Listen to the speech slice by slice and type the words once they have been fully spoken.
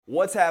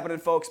What's happening,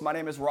 folks? My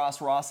name is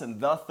Ross Rawson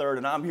the Third,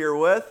 and I'm here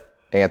with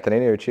Anthony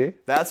Nucci.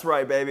 That's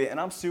right, baby. And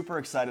I'm super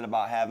excited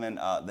about having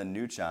the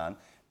Nooch on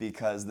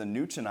because the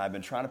Nooch and I have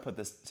been trying to put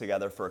this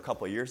together for a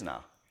couple of years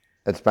now.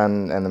 It's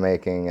been in the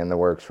making, in the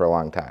works for a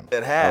long time.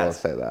 It has. I will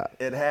say that.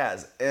 It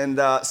has. And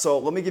so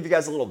let me give you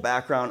guys a little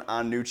background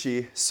on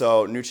Nucci.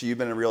 So, Nucci, you've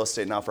been in real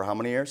estate now for how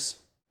many years?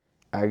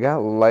 I got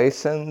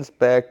licensed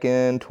back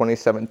in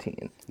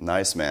 2017.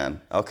 Nice, man.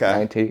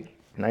 Okay.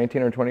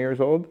 19 or 20 years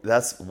old.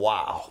 That's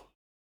wow.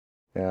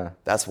 Yeah.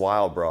 That's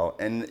wild, bro.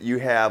 And you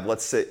have,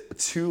 let's say,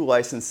 2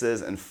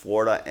 licenses in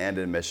Florida and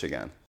in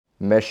Michigan.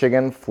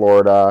 Michigan,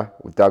 Florida,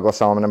 with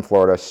Douglas Elliman in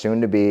Florida, soon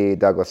to be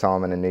Douglas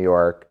Elliman in New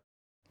York.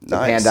 The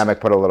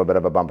pandemic put a little bit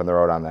of a bump in the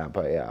road on that,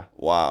 but yeah.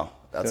 Wow,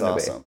 that's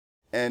awesome.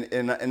 And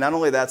not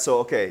only that, so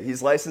okay,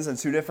 he's licensed in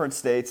 2 different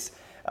states.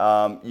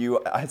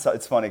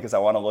 It's funny because I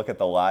want to look at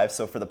the live.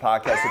 So for the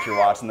podcast, if you're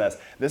watching this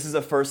is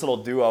a first little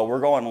duo. We're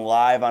going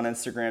live on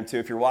Instagram too.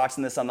 If you're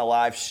watching this on the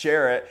live,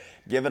 share it,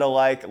 give it a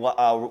like.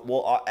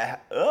 We'll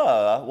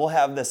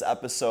have this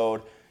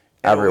episode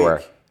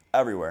everywhere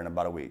in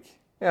about a week.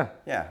 Yeah,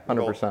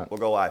 100%. We'll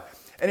go live.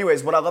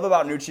 Anyways, what I love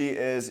about Nucci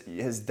is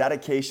his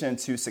dedication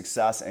to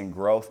success and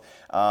growth.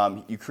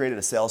 You created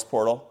a sales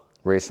portal.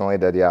 Recently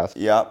did, yes.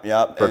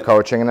 Yep. For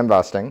coaching and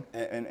investing.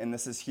 And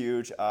this is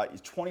huge. He's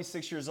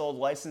 26 years old,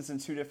 licensed in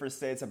 2 different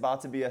states,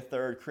 about to be a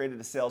third,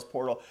 created a sales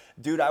portal.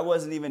 Dude, I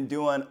wasn't even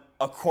doing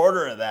a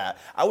quarter of that.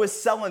 I was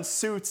selling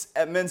suits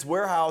at Men's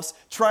Warehouse,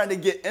 trying to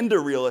get into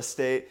real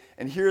estate,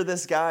 and here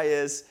this guy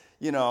is,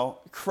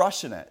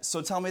 crushing it.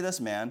 So tell me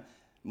this, man.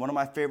 One of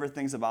my favorite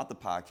things about the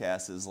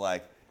podcast is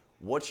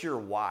what's your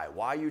why?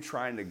 Why are you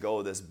trying to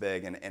go this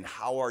big, and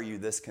how are you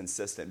this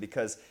consistent?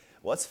 Because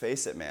let's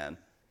face it, man.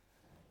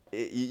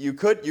 You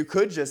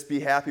could just be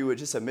happy with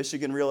just a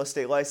Michigan real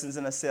estate license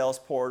and a sales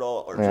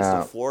portal, or just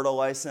a Florida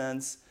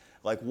license.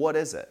 What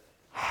is it?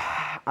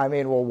 I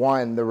mean, well,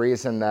 one, the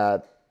reason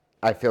that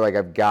I feel like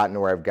I've gotten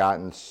where I've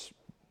gotten,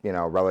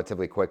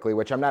 relatively quickly,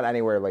 which I'm not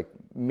anywhere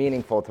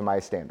meaningful to my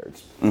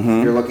standards.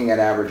 Mm-hmm. You're looking at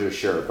averages,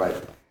 sure,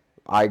 but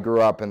I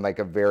grew up in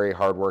a very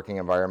hardworking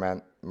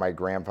environment. My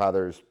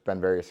grandfather's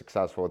been very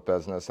successful with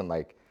business, and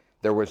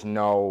there was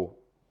no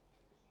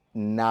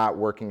not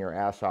working your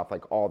ass off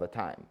all the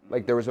time.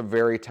 There was a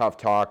very tough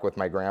talk with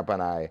my grandpa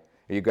and I.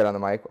 Are you good on the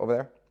mic over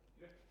there?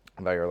 Yeah.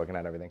 I thought you were looking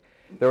at everything.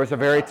 There was a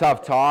very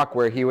tough talk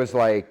where he was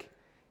like,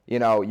 you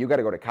got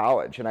to go to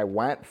college. And I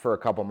went for a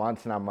couple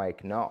months and I'm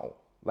like, no,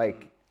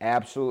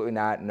 absolutely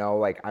not.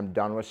 No, I'm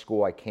done with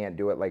school. I can't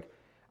do it.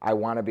 I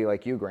want to be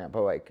like you,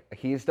 grandpa.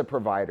 He's the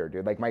provider,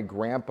 dude. My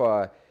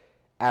grandpa,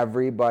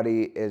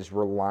 everybody is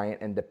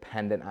reliant and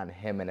dependent on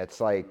him. And it's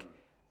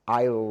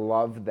I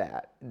love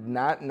that.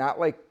 Not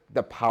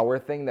the power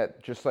thing,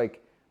 that just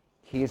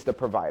he's the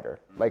provider.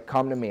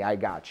 Come to me, I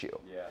got you.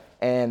 Yeah.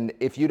 And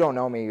if you don't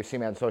know me, you see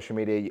me on social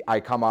media, I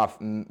come off,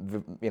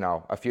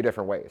 a few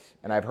different ways.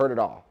 And I've heard it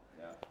all.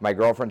 Yeah. My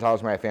girlfriend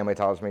tells me, my family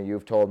tells me,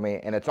 you've told me,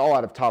 and it's all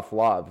out of tough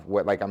love.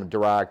 I'm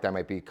direct, I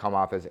might come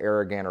off as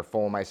arrogant or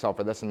full of myself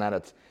or this and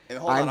that. And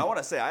hold on, I want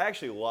to say, I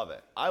actually love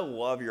it. I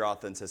love your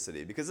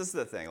authenticity, because this is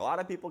the thing. A lot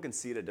of people can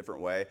see it a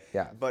different way.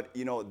 Yeah. But,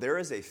 there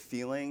is a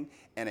feeling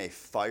and a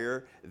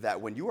fire that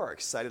when you are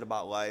excited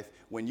about life,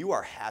 when you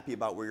are happy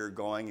about where you're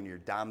going and you're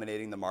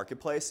dominating the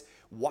marketplace,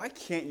 why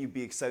can't you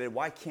be excited?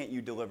 Why can't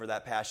you deliver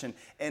that passion?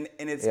 And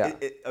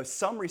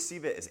some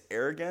receive it as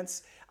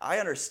arrogance. I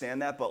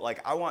understand that, but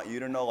I want you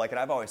to know, and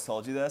I've always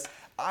told you this,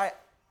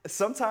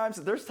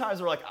 there's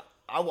times where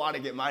I want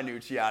to get my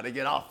Nucci out and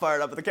get all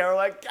fired up at the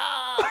camera,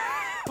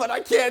 but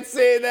I can't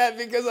say that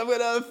because I'm going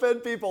to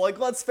offend people.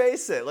 Let's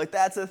face it,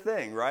 that's a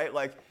thing, right?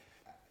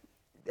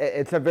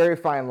 It's a very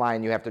fine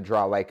line you have to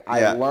draw.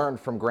 I learned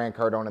from Grant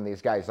Cardone and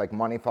these guys,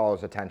 money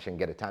follows attention,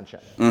 get attention.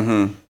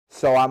 Mm-hmm.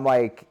 So I'm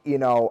I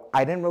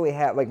didn't really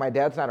have, my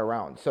dad's not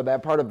around. So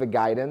that part of the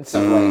guidance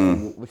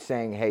of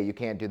saying, hey, you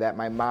can't do that.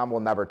 My mom will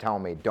never tell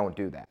me, don't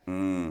do that.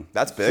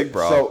 That's big,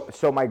 bro.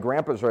 So my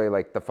grandpa's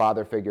really the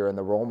father figure and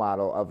the role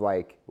model of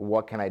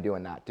what can I do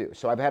and not do.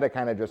 So I've had to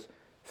kind of just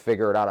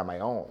figure it out on my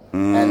own.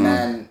 And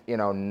then,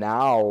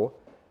 now,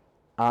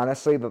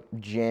 honestly,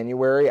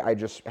 January, I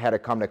just had to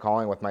come to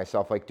calling with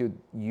myself. Dude,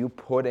 you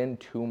put in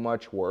too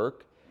much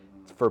work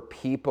for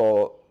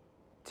people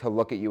to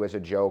look at you as a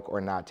joke or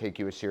not take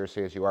you as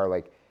seriously as you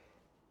are.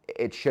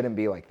 It shouldn't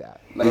be like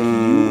that.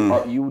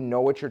 You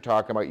know what you're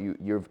talking about.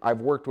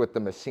 I've worked with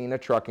the Messina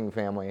trucking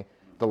family,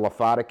 the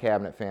LaFata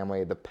cabinet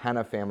family, the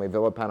Penna family,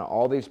 Villa Penna,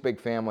 all these big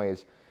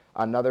families.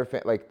 Another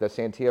the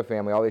Santia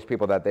family, all these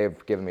people that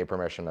they've given me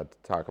permission to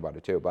talk about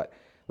it too. But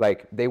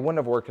they wouldn't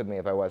have worked with me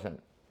if I wasn't.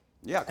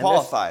 Yeah,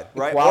 qualified,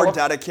 right? Or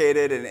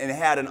dedicated and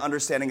had an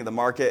understanding of the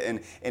market,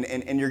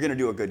 and you're going to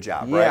do a good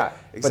job, right? Yeah,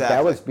 exactly. But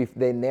that was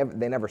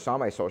they never saw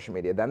my social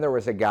media. Then there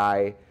was a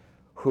guy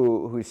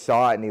who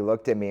saw it, and he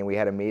looked at me, and we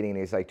had a meeting, and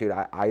he's like, dude,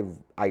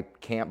 I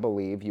can't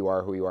believe you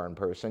are who you are in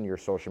person. Your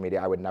social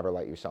media, I would never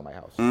let you sell my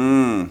house.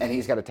 And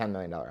he's got a $10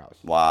 million house.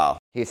 Wow.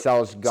 He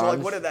sells guns. So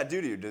like, what did that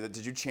do to you?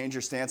 Did you change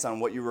your stance on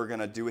what you were going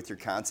to do with your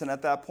content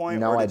at that point?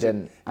 No, I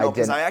didn't. No,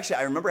 because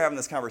I remember having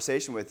this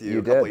conversation with you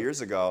a couple of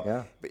years ago.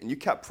 Yeah. But you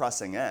kept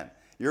pressing in.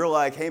 You're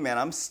like, hey man,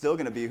 I'm still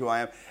gonna be who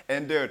I am.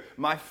 And dude,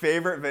 my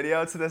favorite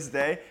video to this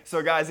day.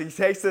 So guys, he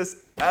takes this.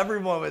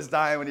 Everyone was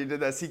dying when he did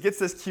this. He gets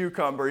this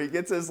cucumber. He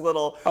gets his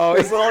little,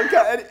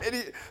 and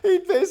he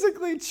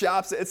basically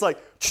chops it. It's like,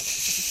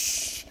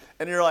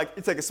 and you're like,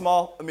 you take a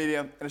small, a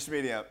medium, and a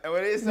medium. And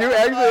when he's you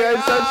actually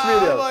had such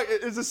medium. Like,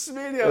 it's a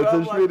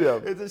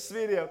medium. It's a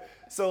medium.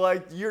 So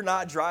like, you're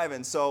not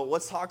driving. So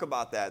let's talk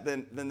about that.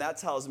 Then that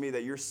tells me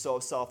that you're so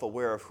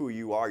self-aware of who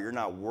you are. You're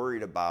not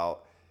worried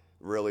about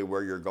really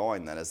where you're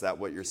going then. Is that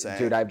what you're saying?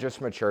 Dude, I've just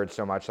matured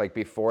so much. Like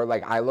before,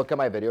 like I look at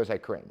my videos, I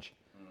cringe.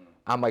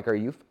 I'm like, are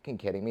you fucking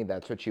kidding me?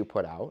 That's what you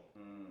put out?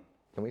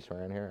 Can we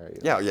swear in here?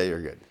 Yeah,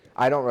 you're good.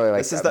 I don't really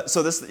like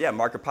that.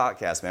 Market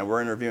podcast, man.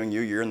 We're interviewing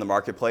you. You're in the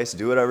marketplace.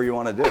 Do whatever you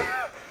want to do.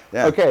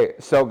 Yeah. Okay,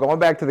 so going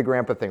back to the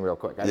grandpa thing real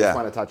quick. I just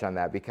want to touch on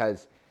that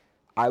because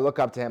I look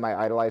up to him. I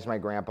idolize my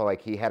grandpa.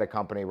 Like he had a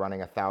company running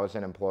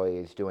 1,000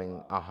 employees,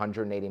 doing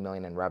 180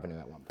 million in revenue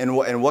at one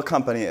point. And what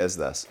company is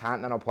this?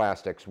 Continental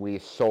Plastics. We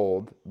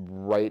sold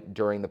right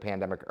during the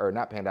pandemic, or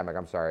not pandemic.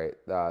 I'm sorry,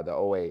 the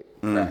 08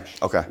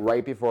 crash. Okay.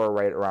 Right before,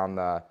 right around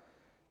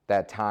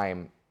that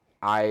time.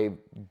 I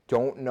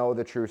don't know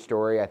the true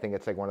story. I think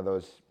it's like one of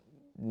those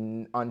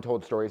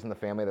untold stories in the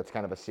family that's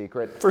kind of a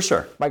secret. For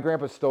sure. My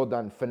grandpa's still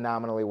done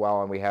phenomenally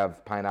well, and we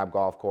have Pine Knob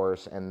Golf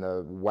Course and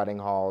the wedding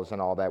halls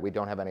and all that. We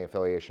don't have any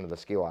affiliation to the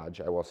ski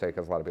lodge, I will say,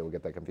 because a lot of people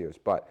get that confused.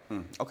 But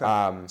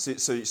okay.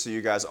 So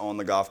you guys own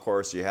the golf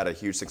course. You had a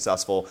huge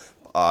successful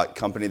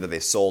company that they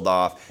sold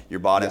off. You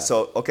bought it.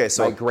 So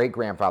my great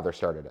grandfather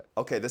started it.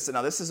 Okay. This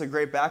is a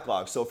great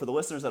backlog. So for the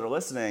listeners that are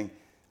listening,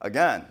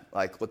 again,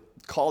 like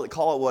call it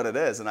what it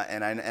is, and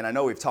I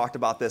know we've talked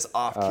about this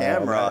off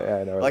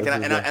camera. I know. Like,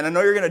 and I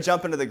know you're gonna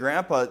jump into the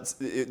grandpa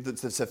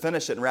to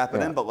finish it and wrap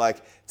it in, but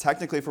like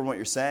technically, from what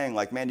you're saying,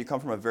 like man, you come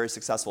from a very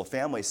successful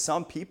family.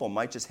 Some people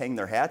might just hang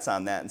their hats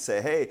on that and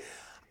say, hey,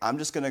 I'm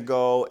just gonna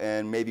go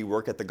and maybe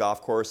work at the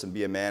golf course and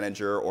be a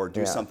manager or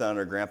do something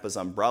under grandpa's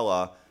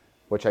umbrella.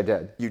 Which I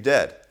did. You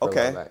did.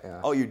 Okay. That,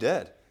 yeah. Oh, you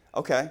did.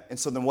 Okay. And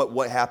so then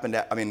what happened?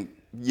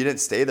 You didn't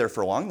stay there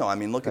for long though. I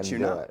mean, look at you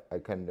now. I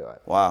couldn't do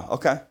it. Wow.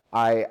 Okay.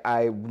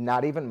 I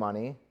not even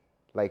money.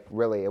 Like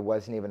really, it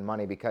wasn't even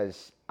money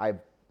because I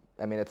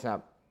mean, it's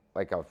not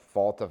like a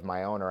fault of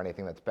my own or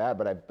anything that's bad,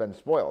 but I've been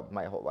spoiled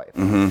my whole life.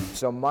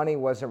 So money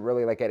wasn't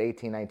really like at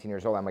 18, 19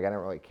 years old. I'm like, I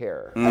didn't really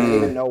care. I didn't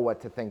even know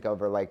what to think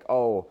of or like,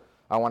 oh,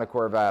 I want a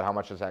Corvette. How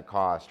much does that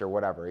cost or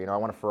whatever? You know, I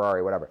want a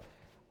Ferrari, whatever.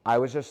 I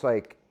was just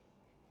like,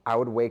 I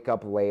would wake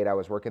up late. I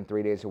was working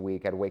 3 days a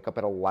week. I'd wake up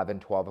at 11,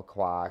 12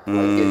 o'clock, like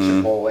get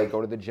Chipotle,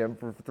 go to the gym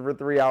for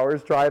 3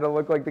 hours, try to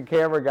look like the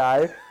camera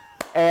guy.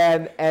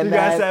 And you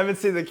guys haven't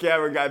seen the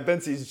camera guy.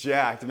 Bensy's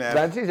jacked, man.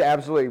 Bensy's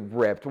absolutely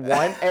ripped.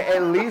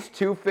 At least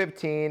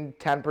 215,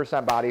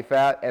 10% body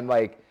fat, and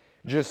like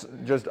just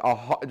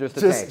a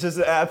tank. Just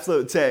an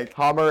absolute tank.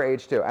 Hummer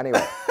H2.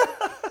 Anyway.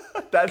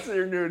 That's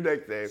your new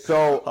nickname.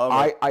 So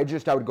I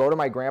would go to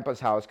my grandpa's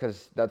house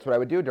because that's what I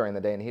would do during the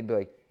day, and he'd be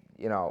like,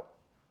 you know,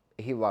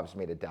 he loves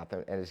me to death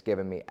and has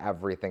given me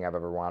everything I've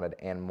ever wanted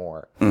and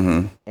more.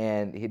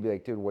 And he'd be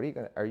like, dude,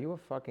 are you a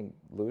fucking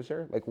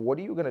loser? Like, what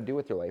are you going to do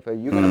with your life? Are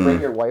you going to bring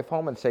your wife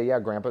home and say, yeah,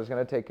 grandpa's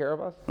going to take care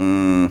of us?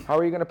 How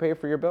are you going to pay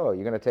for your bill? Are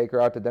you going to take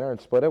her out to dinner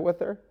and split it with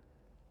her?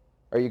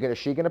 Is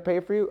she going to pay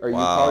for you? Or you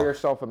call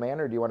yourself a man,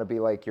 or do you want to be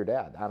like your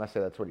dad?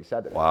 Honestly, that's what he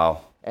said to me.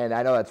 Wow. And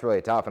I know that's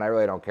really tough, and I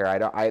really don't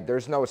care.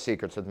 There's no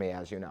secrets with me,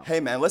 as you know. Hey,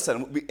 man,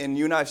 listen, and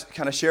you and I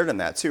kind of shared in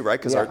that too, right?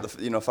 Because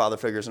father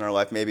figures in our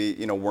life maybe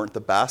weren't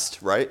the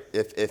best, right?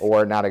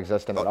 Or not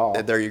existent at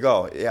all. There you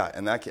go. Yeah,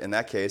 in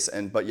that case,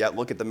 but yet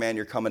look at the man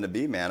you're coming to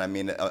be, man. I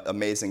mean,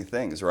 amazing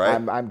things, right?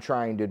 I'm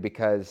trying, dude,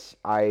 because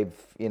I've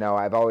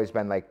always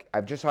been like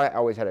I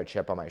always had a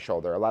chip on my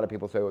shoulder. A lot of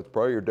people say, well, it's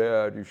probably your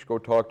dad. You should go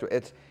talk to.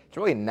 It's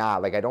really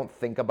not. Like I don't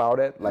think about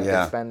it. Like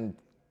it's been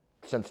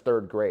since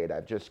third grade.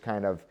 I've just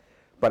kind of.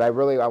 But I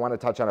want to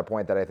touch on a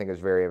point that I think is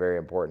very, very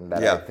important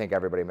that I think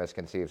everybody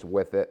misconceives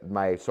with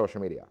my social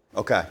media.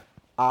 Okay.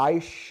 I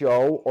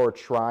show or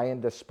try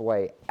and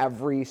display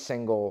every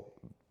single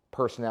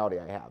personality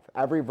I have,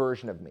 every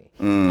version of me.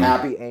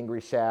 Happy, angry,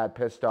 sad,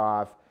 pissed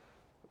off,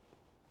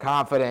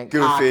 confident,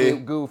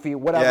 goofy,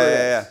 whatever it is.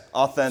 Yeah.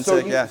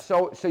 Authentic,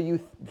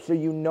 So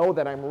you know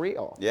that I'm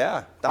real.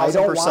 Yeah, 1,000%. I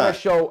don't want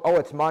to show, oh,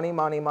 it's money.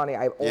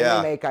 I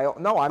only make,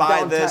 I'm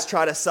buy this,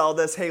 try to sell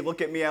this. Hey, look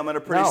at me, I'm in a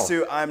pretty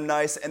suit, I'm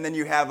nice. And then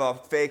you have a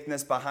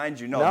fakeness behind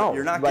you. No,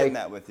 you're not getting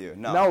that with you.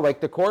 No,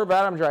 like the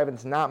Corvette I'm driving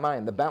is not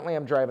mine. The Bentley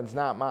I'm driving is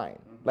not mine.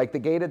 Like the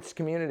gated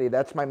community,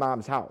 that's my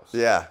mom's house.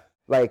 Yeah.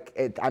 Like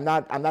I'm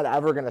not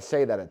ever going to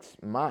say that it's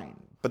mine.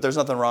 But there's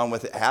nothing wrong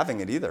with having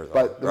it either, though,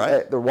 but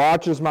right? The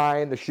watch is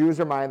mine, the shoes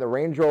are mine, the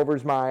Range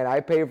Rover's mine. I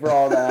pay for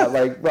all that.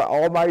 Like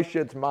all my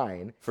shit's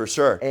mine. For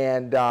sure.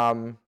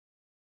 And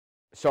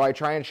So I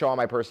try and show all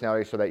my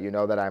personality so that you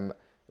know that I'm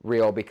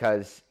real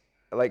because,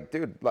 like,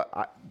 dude,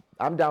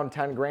 I'm down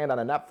 10 grand on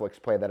a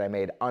Netflix play that I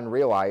made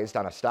unrealized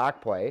on a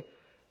stock play.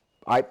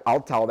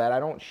 I'll tell that. I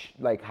don't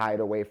hide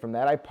away from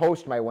that. I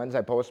post my wins.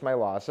 I post my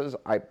losses.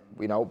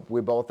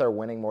 We both are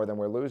winning more than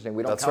we're losing.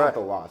 We don't count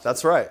the losses.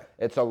 That's right.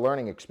 It's a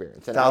learning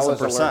experience. And L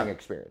is a learning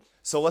experience.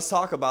 So let's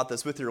talk about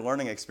this with your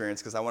learning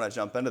experience because I want to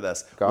jump into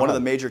this. Go One ahead.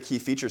 of the major key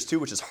features too,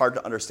 which is hard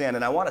to understand,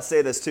 and I want to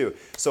say this too.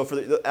 So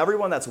for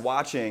everyone that's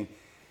watching,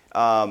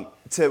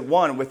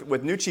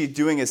 with Nucci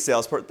doing his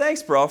sales part.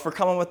 Thanks, bro, for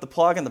coming with the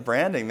plug and the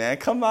branding, man.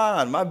 Come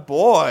on, my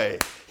boy.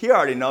 He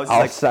already knows.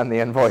 I'll send the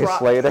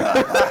invoice later.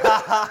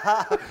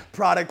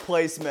 Product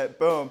placement,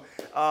 boom.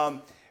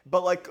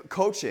 But like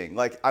coaching,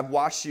 like I've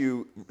watched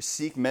you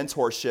seek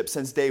mentorship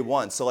since day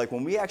one. So like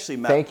when we actually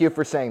met. Thank you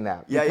for saying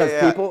that. Yeah,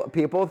 because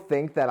people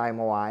think that I'm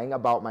lying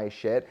about my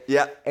shit.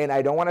 Yeah. And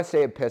I don't want to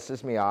say it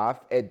pisses me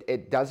off.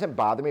 It doesn't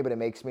bother me, but it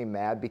makes me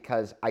mad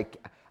because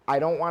I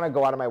don't want to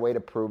go out of my way to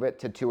prove it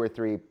to 2 or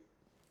 3.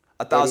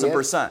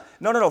 1,000%.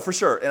 No, for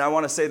sure. And I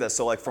want to say this.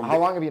 So like how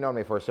long have you known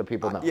me for, so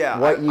people know? Yeah.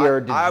 What year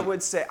did I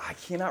would say, I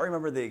cannot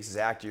remember the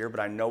exact year,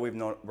 but I know we're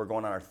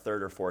going on our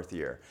 3rd or 4th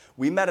year.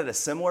 We met at a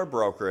similar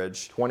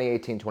brokerage.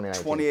 2018,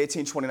 2019.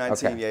 2018,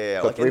 2019. Okay.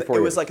 Yeah. So Like 3, 4 it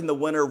years. was like in the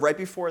winter, right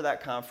before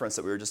that conference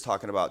that we were just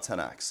talking about,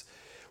 10X.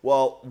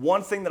 Well,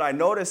 one thing that I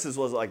noticed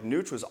was like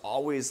Nooch was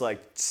always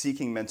like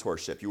seeking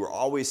mentorship. You were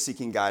always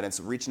seeking guidance,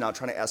 reaching out,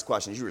 trying to ask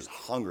questions. You were just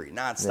hungry,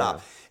 nonstop.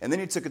 Yeah. And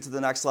then you took it to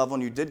the next level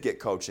and you did get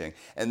coaching.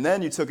 And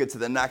then you took it to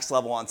the next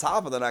level on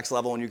top of the next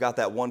level and you got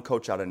that one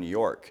coach out of New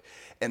York.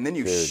 And then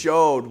you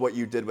showed what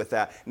you did with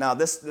that. Now,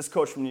 this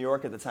coach from New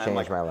York at the time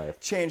Changed my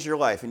life. Changed your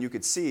life. And you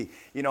could see,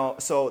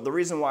 so the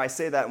reason why I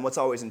say that and what's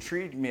always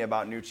intrigued me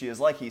about Nucci is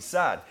like he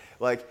said,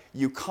 like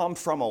you come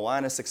from a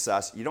line of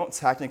success. You don't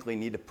technically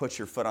need to put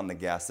your foot on the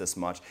gas this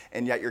much.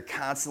 And yet you're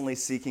constantly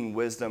seeking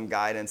wisdom,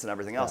 guidance, and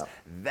everything else. Yeah.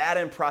 That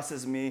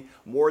impresses me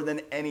more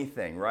than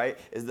anything, right?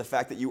 Is the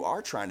fact that you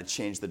are trying to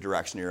change the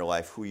direction of your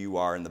life, who you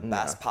are in the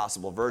best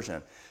possible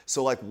version.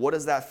 So like, what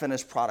does that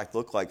finished product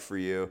look like for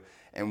you?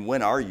 And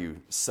when are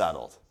you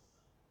settled?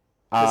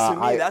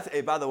 Because to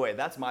me, by the way,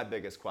 that's my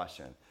biggest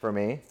question. For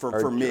me?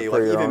 For me, for like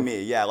your even own?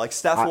 me, yeah. Like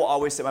Steph will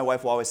always say, my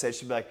wife will always say,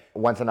 she'd be like,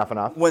 When's enough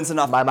enough? When's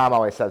enough? My mom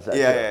always says that.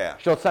 Yeah, too. yeah.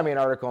 She'll send me an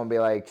article and be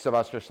like,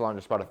 Sylvester Stallone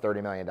just bought a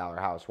 $30 million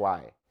house.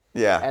 Why?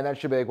 Yeah. And then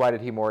she'll be like, why did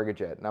he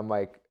mortgage it? And I'm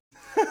like,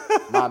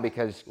 Mom,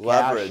 because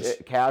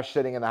Leverage. cash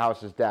sitting in the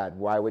house is dead.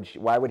 Why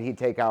would he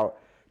take out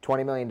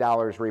 $20 million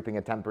reaping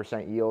a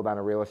 10% yield on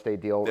a real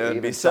estate deal? It would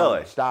even be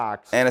silly.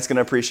 Stocks. And it's going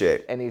to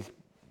appreciate. And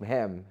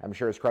I'm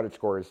sure his credit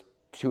score is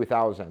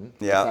 2,000.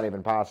 Yeah. It's not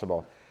even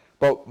possible.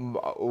 But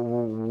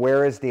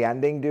where is the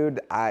ending,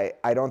 dude? I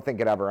don't think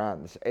it ever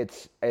ends.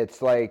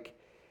 It's like,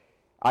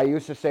 I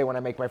used to say when I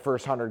make my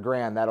first 100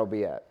 grand, that'll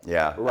be it.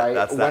 Yeah. Right?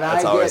 That's when I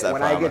get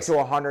promise. to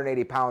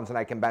 180 pounds and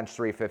I can bench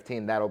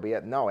 315, that'll be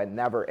it. No, it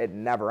never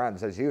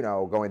ends. As you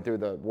know, going through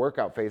the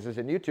workout phases,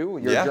 and you too,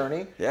 your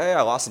journey. Yeah,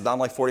 I lost down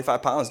like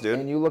 45 pounds, dude.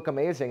 And you look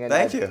amazing. And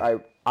Thank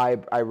you.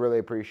 I really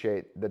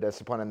appreciate the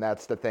discipline, and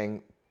that's the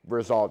thing.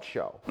 Results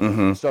show.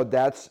 Mm-hmm. So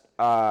that's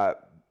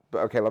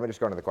okay. Let me just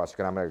go into the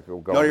question. I'm gonna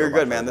go. No, you're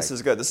good, man. This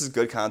is good. This is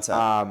good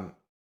content.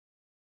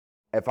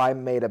 If I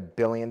made $1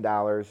 billion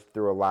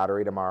through a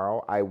lottery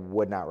tomorrow, I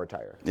would not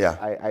retire. Yeah.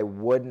 I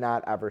would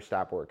not ever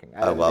stop working.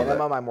 I love it.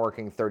 Minimum, I'm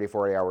working 30,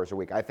 40 hours a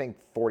week. I think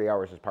 40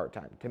 hours is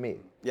part-time to me.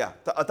 Yeah,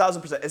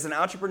 1,000%. As an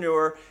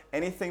entrepreneur,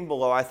 anything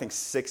below, I think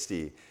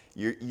 60,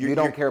 you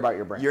don't care about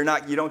your brand.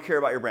 You don't care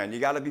about your brand. You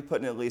got to be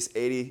putting at least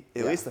 80,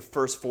 at least the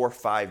first 4 or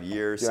 5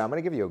 years. Dude, I'm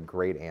going to give you a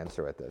great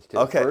answer at this, too.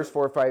 Okay. First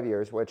 4 or 5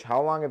 years,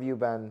 how long have you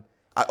been...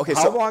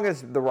 How long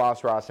has the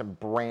Ross Rawson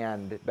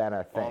brand been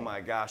a thing? Oh my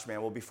gosh,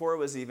 man. Well, before it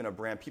was even a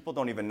brand, people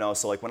don't even know.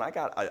 So like when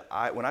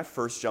I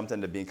first jumped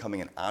into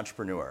becoming an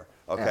entrepreneur,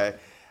 okay,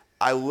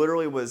 I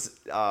literally was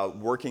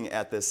working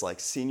at this like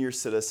senior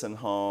citizen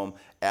home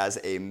as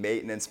a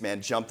maintenance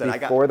man. Jumped in.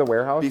 Before the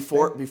warehouse.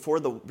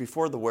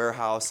 Before the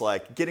warehouse,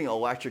 like getting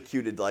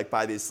electrocuted like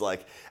by these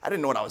like I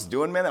didn't know what I was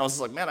doing, man. I was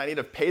just like, man, I need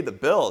to pay the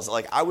bills.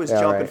 Like I was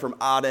jumping from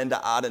odd end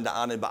to odd end to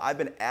odd end. But I've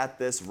been at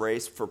this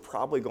race for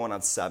probably going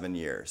on 7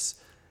 years.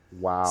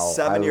 Wow,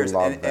 7 years.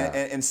 Love that.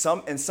 And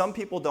some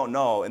people don't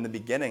know. In the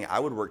beginning, I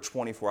would work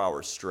 24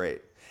 hours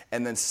straight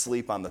and then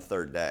sleep on the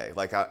third day.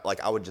 Like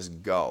I would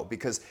just go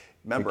because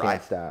remember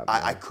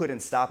I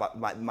couldn't stop.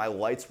 My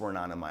lights weren't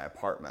on in my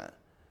apartment.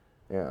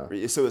 Yeah.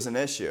 So it was an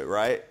issue,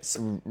 right? I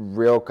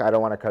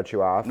don't want to cut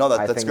you off. No, that's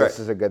I think great. This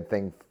is a good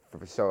thing,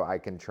 so I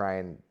can try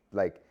and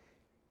like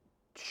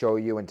show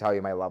you and tell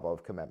you my level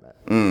of commitment.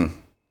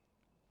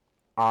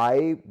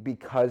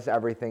 Because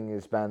everything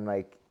has been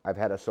like. I've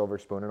had a silver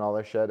spoon and all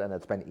this shit, and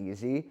it's been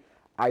easy.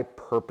 I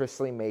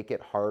purposely make it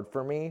hard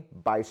for me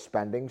by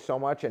spending so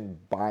much and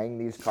buying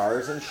these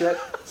cars and shit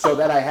so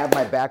that I have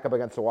my back up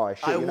against the wall.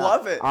 I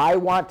love it. I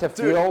want to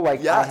feel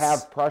like I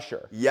have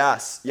pressure.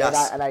 Yes.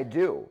 And I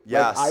do.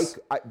 Yes.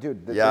 Like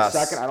the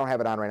second, I don't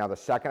have it on right now, the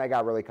second I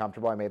got really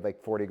comfortable, I made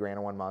like 40 grand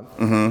in 1 month.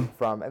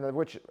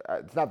 Which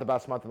it's not the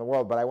best month in the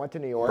world, but I went to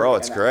New York. Bro,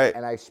 it's great.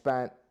 And I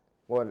spent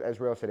well, as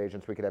real estate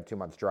agents, we could have 2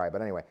 months dry.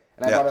 But anyway,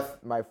 and I Yeah.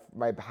 bought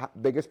my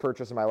biggest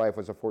purchase in my life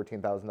was a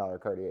 $14,000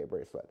 Cartier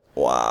bracelet.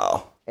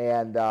 Wow.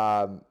 And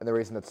the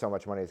reason it's so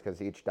much money is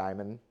because each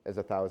diamond is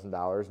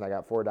 $1,000, and I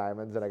got 4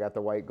 diamonds, and I got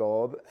the white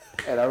gold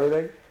and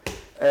everything.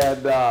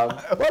 And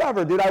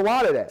whatever, dude, I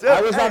wanted it. Dude,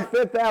 I was on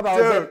Fifth Ave.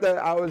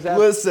 I was at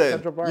listen,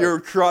 Central Park. you're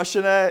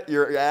crushing it.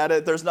 You're at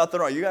it. There's nothing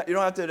wrong. You don't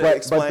have to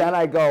explain. But then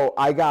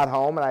I got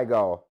home and I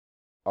go,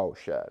 oh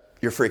shit.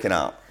 You're freaking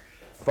out.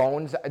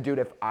 Phones, dude,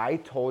 if I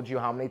told you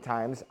how many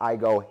times I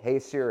go, hey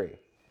Siri,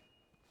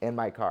 in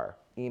my car,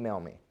 email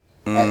me.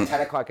 At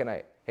 10 o'clock at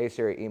night, hey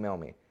Siri, email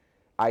me.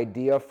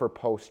 Idea for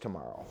post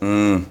tomorrow.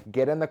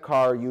 Get in the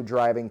car, you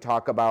driving,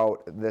 talk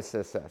about this.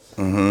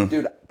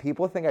 Dude,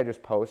 people think I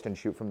just post and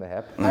shoot from the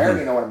hip. I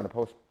already know what I'm going to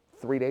post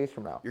 3 days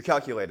from now. You're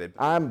calculated.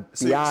 I'm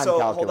so beyond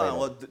calculated. Hold on.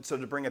 Well, so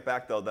to bring it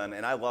back though, then,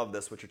 and I love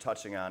this. What you're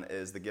touching on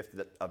is the gift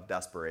of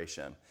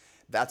desperation.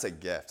 That's a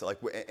gift. Like,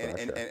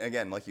 and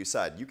again, like you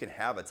said, you can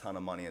have a ton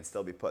of money and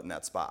still be put in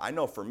that spot. I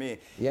know for me,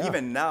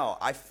 even now,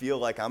 I feel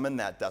like I'm in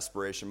that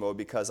desperation mode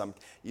because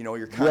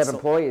you're constantly. You have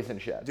employees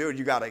and shit. Dude,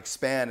 you got to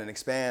expand and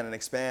expand and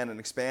expand and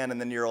expand, and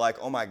then you're like,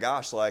 oh my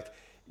gosh, like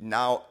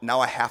now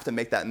I have to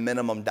make that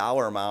minimum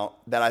dollar amount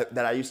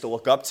that I used to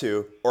look up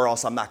to, or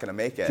else I'm not going to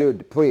make it.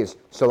 Dude, please.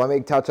 So let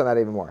me touch on that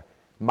even more.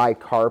 My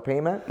car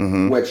payment,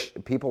 which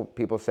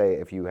people say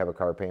if you have a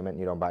car payment and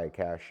you don't buy it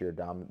cash, you're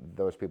dumb.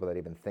 Those people that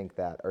even think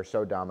that are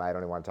so dumb, I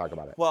don't even want to talk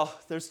about it. Well,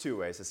 there's 2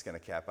 ways to skin a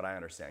cat, but I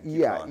understand.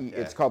 Keep going.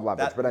 It's called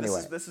leverage, but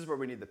anyway. This is where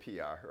we need the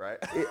PR, right?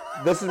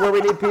 This is where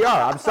we need PR.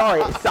 I'm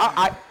sorry.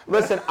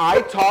 Listen,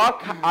 I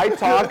talk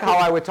how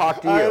I would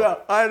talk to you.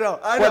 I know.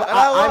 But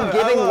I'm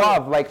giving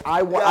love. Like,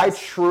 I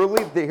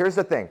truly, here's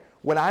the thing.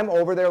 When I'm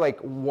over there, like,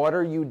 what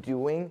are you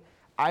doing?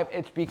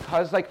 It's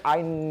because, like,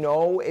 I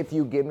know if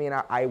you give me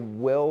I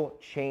will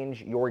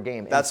change your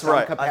game in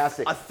some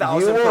capacity. 1,000%.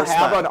 You will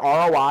have an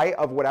ROI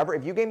of whatever.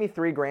 If you gave me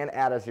 $3,000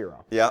 at a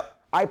zero,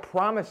 I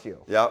promise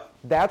you.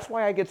 That's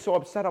why I get so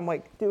upset. I'm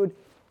like, dude,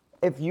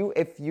 if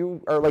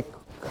you are like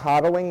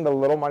coddling the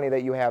little money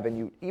that you have,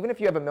 and even if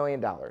you have $1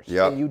 million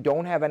and you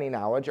don't have any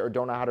knowledge or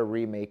don't know how to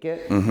remake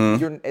it,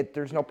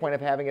 there's no point of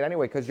having it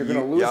anyway because you're going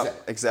to lose it.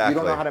 Exactly. You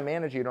don't know how to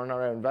manage it. You don't know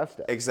how to invest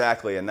it.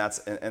 Exactly, and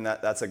that's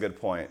a good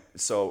point.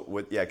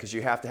 So because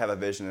you have to have a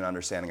vision and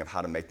understanding of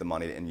how to make the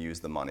money and use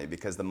the money,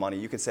 because the money,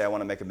 you could say I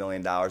want to make $1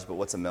 million, but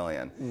what's $1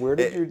 million? Where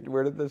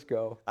did this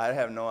go? I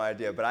have no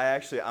idea, but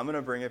I'm going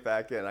to bring it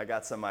back in. I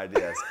got some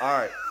ideas. All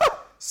right.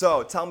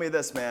 So tell me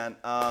this, man.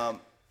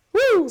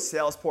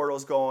 Sales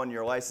portal's going.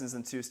 You're licensed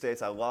in 2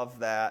 states. I love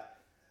that.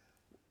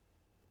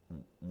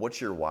 What's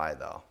your why,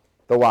 though?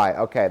 The why.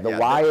 Okay. The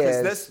why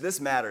is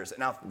this matters.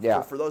 Now,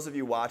 for those of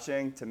you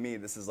watching, to me,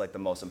 this is like the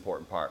most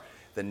important part.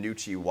 The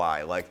Nucci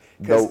why, like,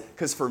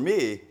 because for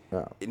me,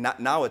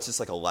 now it's just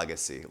like a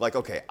legacy. Like,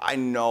 okay, I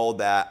know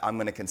that I'm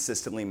going to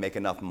consistently make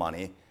enough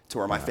money to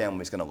where my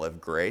family's going to live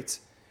great.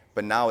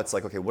 But now it's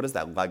like, okay, what is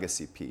that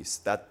legacy piece?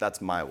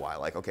 That's my why.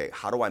 Like, okay,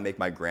 how do I make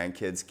my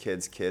grandkids,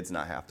 kids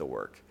not have to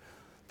work?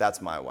 That's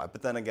my why.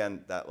 But then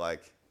again,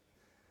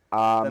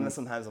 then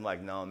sometimes I'm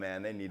like, no,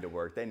 man, they need to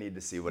work. They need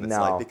to see what it's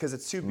like because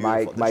it's too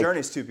beautiful. The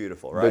journey's too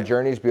beautiful, right? The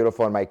journey's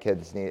beautiful, and my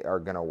kids are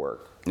gonna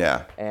work.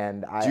 Yeah.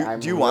 And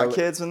do you want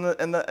kids do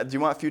you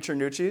want future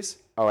Nuccis?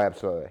 Oh,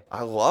 absolutely.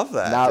 I love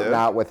that.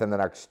 Not within the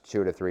next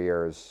 2 to 3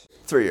 years.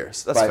 3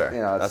 years. That's fair.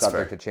 You know, it's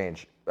subject to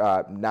change.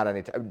 Not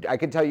any time. I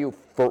can tell you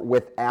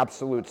with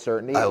absolute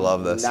certainty. I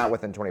love this. Not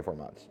within 24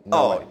 months.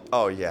 No way.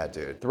 Oh yeah,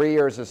 dude. 3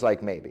 years is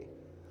like maybe.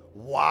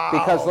 Wow.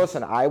 Because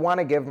listen, I want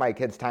to give my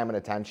kids time and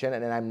attention,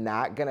 and I'm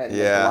not gonna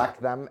neglect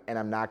them, and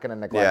I'm not gonna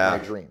neglect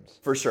my dreams.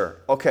 For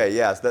sure. Okay.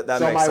 Yes. That makes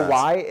sense. So my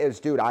why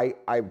is, dude, I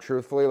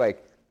truthfully,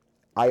 like,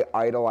 I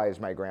idolize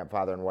my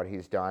grandfather and what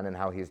he's done and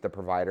how he's the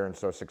provider and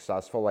so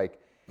successful. Like,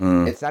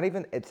 it's not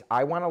even.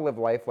 I want to live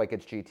life like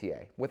it's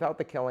GTA without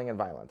the killing and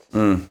violence.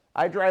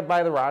 I drive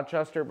by the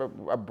Rochester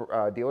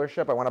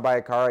dealership. I want to buy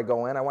a car. I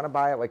go in. I want to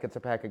buy it like it's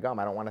a pack of gum.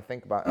 I don't want to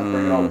think about it.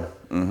 Bring it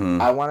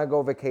over. I want to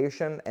go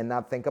vacation and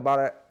not think about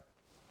it.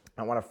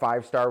 I want a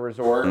 5-star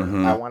resort.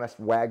 I want a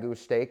Wagyu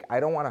steak. I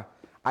don't want to.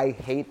 I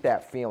hate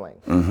that feeling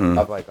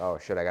of like, oh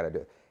shit, I got to do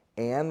it.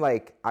 And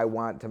like, I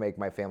want to make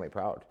my family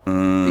proud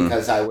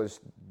because that was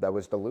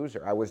the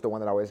loser. I was the one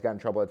that always got in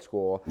trouble at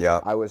school.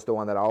 Yeah. I was the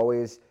one that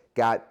always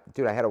got.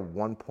 Dude, I had a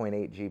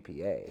 1.8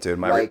 GPA.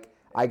 Dude,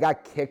 I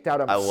got kicked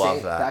out of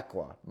St.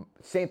 Thecla.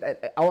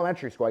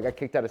 Elementary school. I got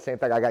kicked out of St.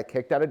 Thecla. I got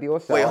kicked out of De La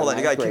Salle. Wait, hold on.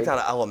 You got kicked out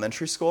of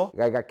elementary school?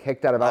 I got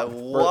kicked out of. I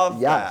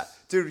love that.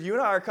 Dude, you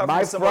and I are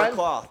covering similar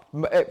cloth.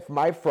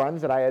 My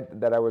friends that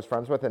I was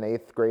friends with in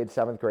 8th grade,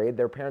 7th grade,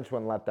 their parents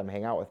wouldn't let them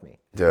hang out with me.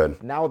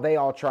 Dude. Now they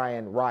all try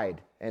and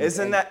ride.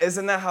 Isn't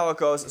that how it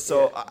goes?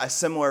 So a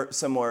similar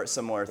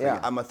thing. Yeah.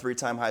 I'm a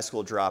 3-time high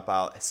school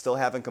dropout. Still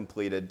haven't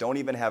completed. Don't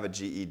even have a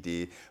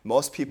GED.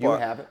 Most people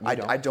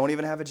I don't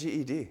even have a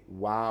GED.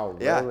 Wow,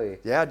 really?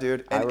 Yeah,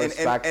 dude. I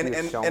respect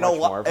you so much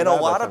more for and a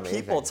that. lot That's of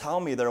people amazing. tell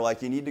me, they're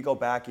like, you need to go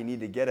back. You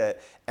need to get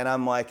it. And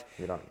I'm like,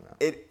 You don't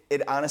know.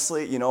 It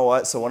honestly, you know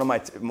what? So one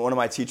of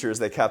my teachers,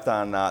 they kept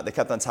on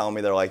telling me,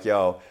 they're like,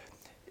 yo,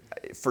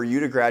 for you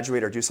to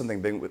graduate or do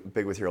something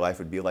big with your life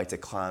would be like to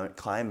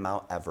climb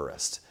Mount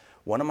Everest.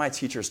 One of my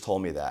teachers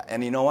told me that.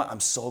 And you know what? I'm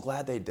so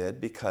glad they did,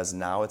 because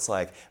now it's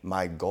like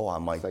my goal.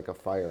 I'm like, It's like a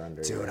fire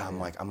under you. dude, I'm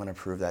like, I'm going to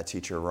prove that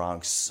teacher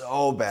wrong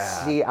so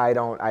bad. See, I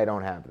don't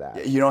have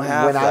that. You don't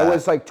have when that. I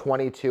was like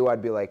 22,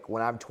 I'd be like,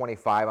 when I'm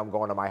 25, I'm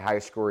going to my high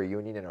school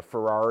reunion in a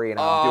Ferrari and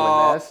I'm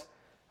doing this.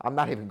 I'm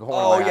not even going to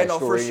my high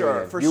school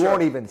reunion. You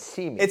won't even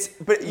see me.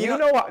 But you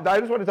know what? I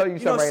just want to tell you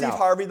something right now. Steve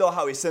Harvey, though,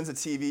 how he sends a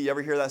TV. You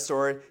ever hear that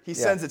story? He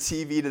sends a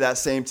TV to that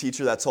same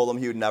teacher that told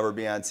him he would never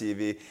be on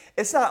TV.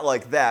 It's not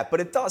like that, but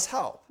it does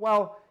help.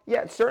 Well,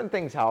 yeah, certain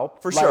things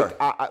help. For sure.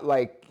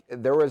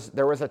 There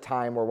was a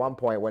time where one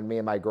point when me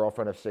and my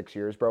girlfriend of 6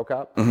 years broke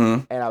up,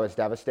 Mm-hmm. and I was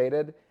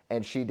devastated,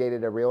 and she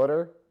dated a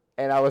realtor,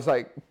 and I was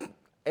like,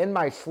 in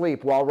my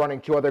sleep while running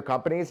 2 other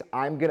companies,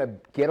 I'm going to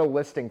get a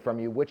listing from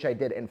you, which I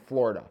did in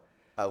Florida.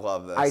 I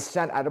love this. I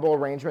sent edible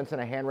arrangements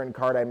and a handwritten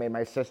card. I made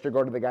my sister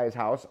go to the guy's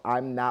house.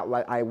 I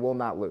will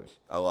not lose.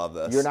 I love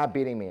this. You're not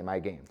beating me in my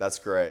game. That's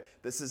great.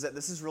 This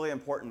is really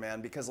important, man,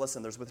 because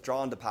listen, there's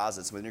withdrawal and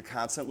deposits. When you're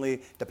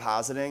constantly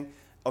depositing,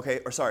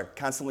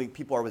 constantly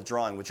people are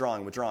withdrawing,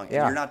 and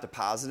you're not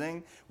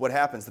depositing, what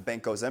happens? The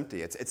bank goes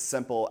empty. It's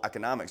simple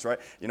economics, right?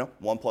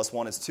 1 +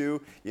 1 is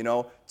 2.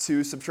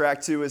 2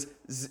 subtract 2 is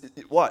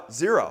what?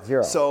 0.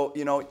 So,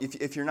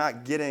 if you're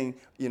not getting,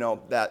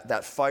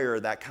 that fire,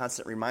 that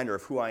constant reminder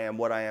of who I am,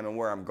 what I am, and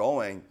where I'm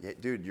going,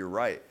 dude, you're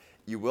right.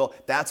 You will.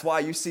 That's why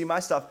you see my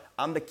stuff.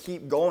 I'm the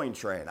keep going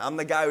train. I'm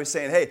the guy who's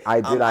saying, "Hey, I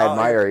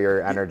admire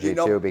your energy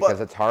too, because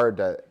it's hard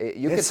to.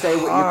 You could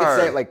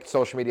say like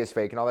social media is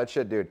fake and all that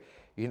shit, dude.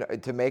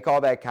 To make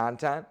all that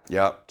content,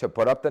 to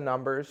put up the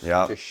numbers,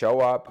 to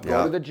show up,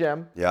 go to the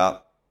gym,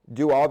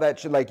 do all that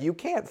shit. Like, you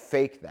can't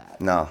fake that.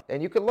 No.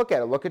 And you can look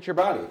at it. Look at your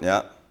body.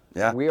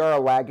 Yeah. We are a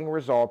lagging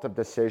result of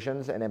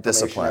decisions and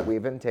information Discipline. that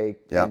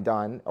we've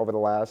done over the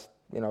last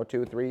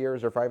 2, 3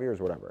 years or 5 years,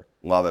 whatever.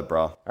 Love it,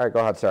 bro. All right, go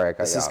ahead. Sorry, I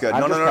cut This you is off. good.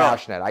 I'm No, just no.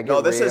 passionate. I get No,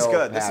 this is real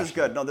good. passionate. This is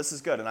good. No, this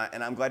is good.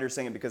 And I'm glad you're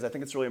saying it, because I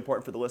think it's really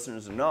important for the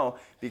listeners to know,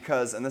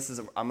 because, and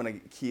I'm going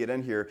to key it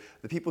in here,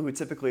 the people who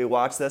typically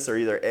watch this are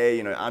either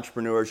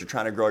entrepreneurs, you're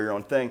trying to grow your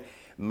own thing.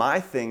 My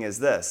thing is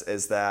this,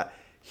 is that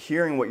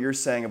hearing what you're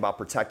saying about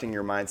protecting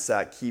your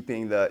mindset,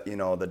 keeping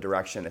the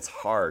direction, it's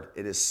hard.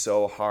 It is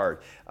so hard.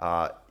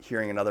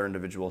 Hearing another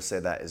individual say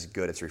that is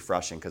good. It's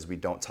refreshing, because we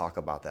don't talk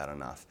about that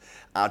enough.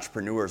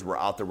 Entrepreneurs, we're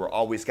out there. We're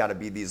always got to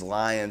be these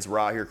lions. We're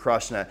out here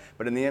crushing it.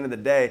 But in the end of the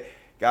day,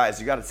 guys,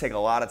 you got to take a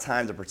lot of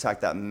time to protect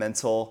that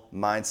mental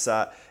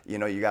mindset.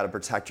 You got to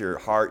protect your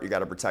heart. You got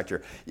to protect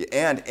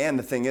and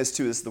the thing is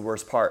too, this is the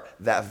worst part.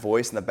 That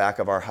voice in the back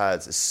of our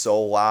heads is so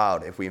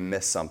loud if we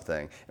miss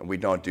something and we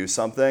don't do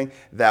something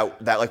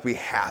that like we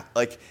have,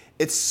 like,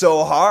 it's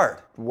so hard.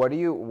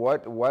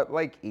 What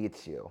like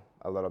eats you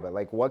a little bit?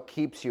 Like, what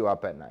keeps you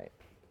up at night?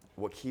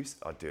 What keeps?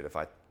 Oh, dude,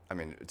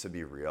 to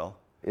be real.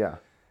 Yeah.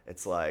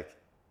 It's like,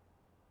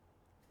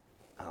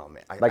 oh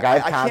man,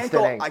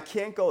 I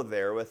can't go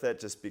there with it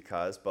just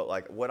because. But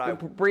like,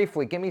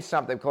 briefly, give me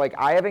something. Like,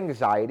 I have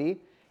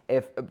anxiety.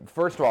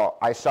 First of all,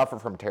 I suffer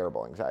from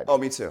terrible anxiety. Oh,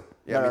 me too.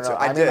 Yeah, me too.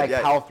 I mean,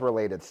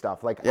 health-related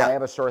stuff. Like, I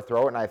have a sore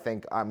throat and I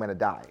think I'm gonna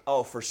die.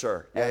 Oh, for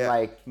sure. Yeah, and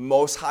like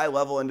most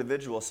high-level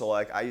individuals. So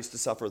like, I used to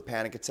suffer with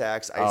panic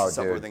attacks. I used to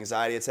suffer with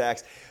anxiety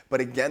attacks. But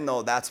again,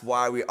 though, that's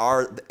why we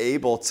are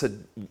able to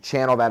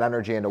channel that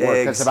energy into work.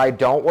 Because if I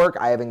don't work,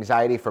 I have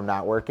anxiety from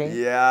not working.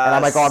 Yeah. And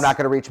I'm like, oh, I'm not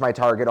going to reach my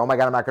target. Oh my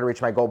God, I'm not going to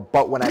reach my goal.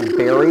 But when I'm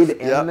buried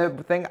in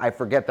the thing, I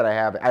forget that I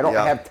have it. I don't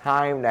have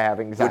time to have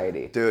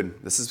anxiety.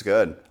 Dude, this is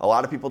good. A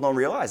lot of people don't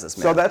realize this,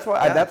 man. So that's why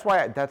I'm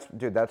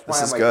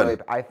like,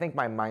 good. I think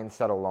my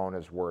mindset alone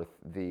is worth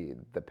the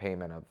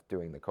payment of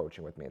doing the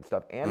coaching with me and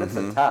stuff. And it's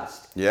a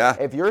test. Yeah.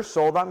 If you're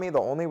sold on me, the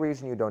only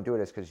reason you don't do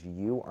it is because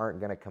you aren't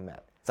going to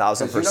commit.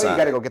 1,000%. You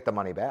got to go get the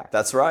money back.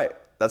 That's right.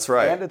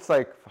 And it's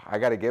like, I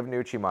got to give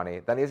Nucci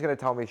money. Then he's going to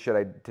tell me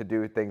to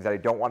do things that I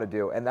don't want to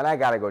do. And then I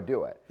got to go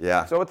do it.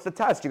 Yeah. So it's the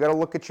test. You got to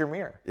look at your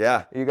mirror.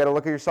 Yeah. You got to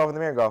look at yourself in the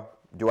mirror and go,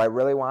 do I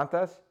really want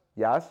this?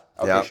 Yes?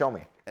 Okay, show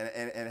me. And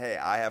hey,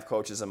 I have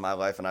coaches in my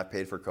life, and I've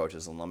paid for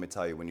coaches. And let me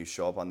tell you, when you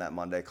show up on that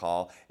Monday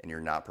call and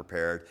you're not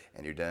prepared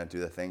and you didn't do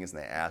the things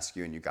and they ask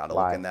you and you got to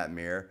look in that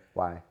mirror.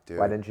 Why? Dude.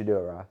 Why didn't you do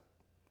it, Ross?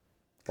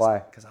 Why?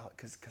 Because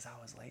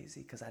I was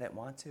lazy, because I didn't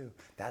want to.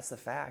 That's the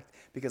fact.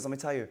 Because let me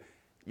tell you,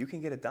 you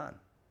can get it done.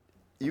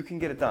 You can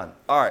get it done.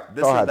 All right,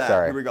 this or that.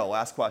 Sorry. Here we go.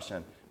 Last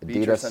question.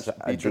 Beach or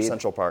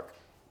Central Park?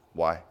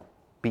 Why?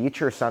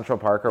 Beach or Central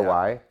Park or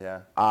why?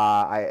 Yeah.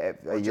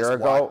 A year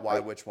ago. Why?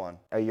 Which one?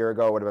 A year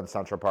ago it would have been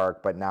Central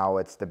Park, but now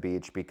it's the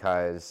beach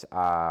because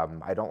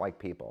I don't like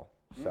people.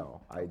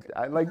 So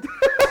I like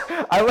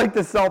I like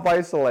to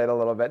self-isolate a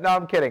little bit. No,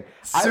 I'm kidding.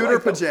 Suitor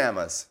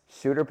pajamas.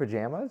 Suitor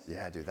pajamas?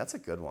 Yeah, dude, that's a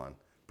good one.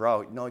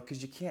 Bro, no,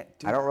 because you can't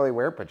do I don't really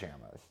wear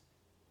pajamas.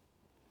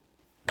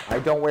 I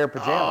don't wear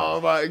pajamas.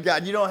 Oh my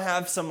God, you don't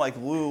have some like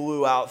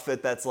Lulu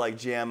outfit that's like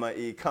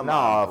jamma-y. Come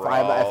on,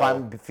 bro. If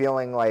I'm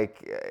feeling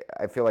like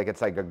I feel like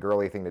it's like a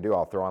girly thing to do,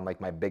 I'll throw on like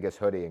my biggest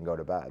hoodie and go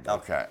to bed.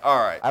 Okay, all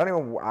right. I don't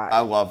even.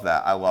 I love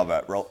that. I love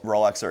it.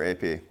 Rolex or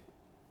AP?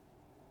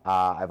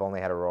 I've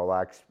only had a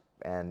Rolex,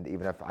 and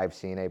even if I've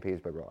seen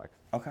APs, but Rolex.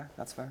 Okay,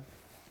 that's fair.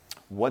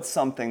 What's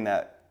something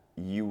that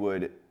you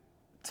would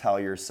tell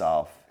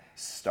yourself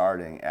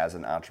starting as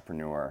an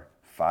entrepreneur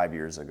 5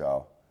 years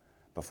ago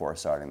before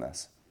starting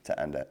this to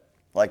end it?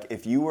 Like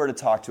if you were to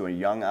talk to a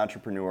young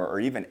entrepreneur or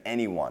even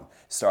anyone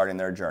starting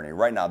their journey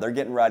right now, they're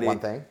getting ready.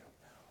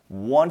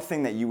 One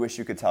thing that you wish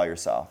you could tell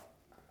yourself.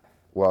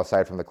 Well,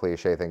 aside from the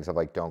cliche things of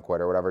like don't quit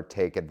or whatever,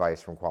 take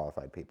advice from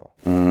qualified people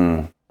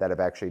that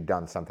have actually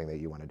done something that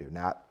you want to do.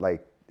 Not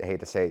like, I hate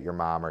to say it, your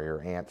mom or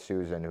your Aunt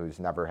Susan who's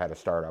never had a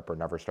startup or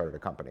never started a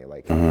company.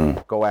 Like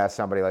go ask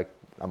somebody like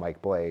a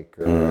Mike Blake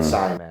or a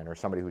Simon or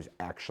somebody who's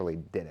actually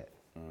did it.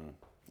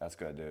 That's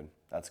good, dude.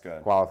 That's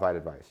good. Qualified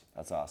advice.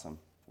 That's awesome.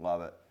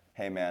 Love it.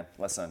 Hey, man,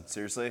 listen,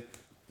 seriously,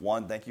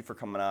 one, thank you for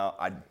coming out.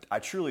 I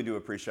truly do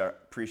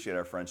appreciate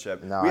our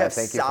friendship. No,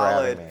 thank you for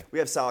having me. We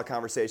have solid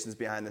conversations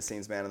behind the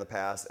scenes, man, in the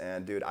past.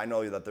 And, dude, I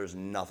know that there's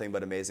nothing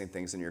but amazing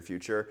things in your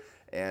future.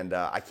 And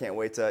I can't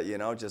wait to,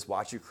 just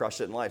watch you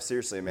crush it in life.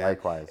 Seriously, man.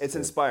 Likewise. It's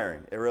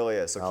inspiring. It really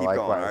is. So keep likewise.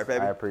 going. All right,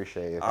 baby? I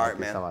appreciate you. All right, Thank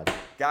you man. so much.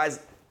 Guys,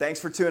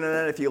 thanks for tuning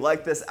in. If you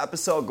like this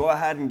episode, go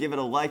ahead and give it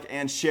a like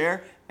and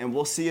share. And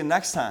we'll see you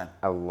next time.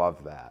 I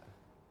love that.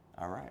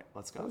 All right,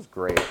 let's go. That was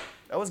great.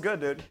 That was good,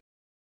 dude.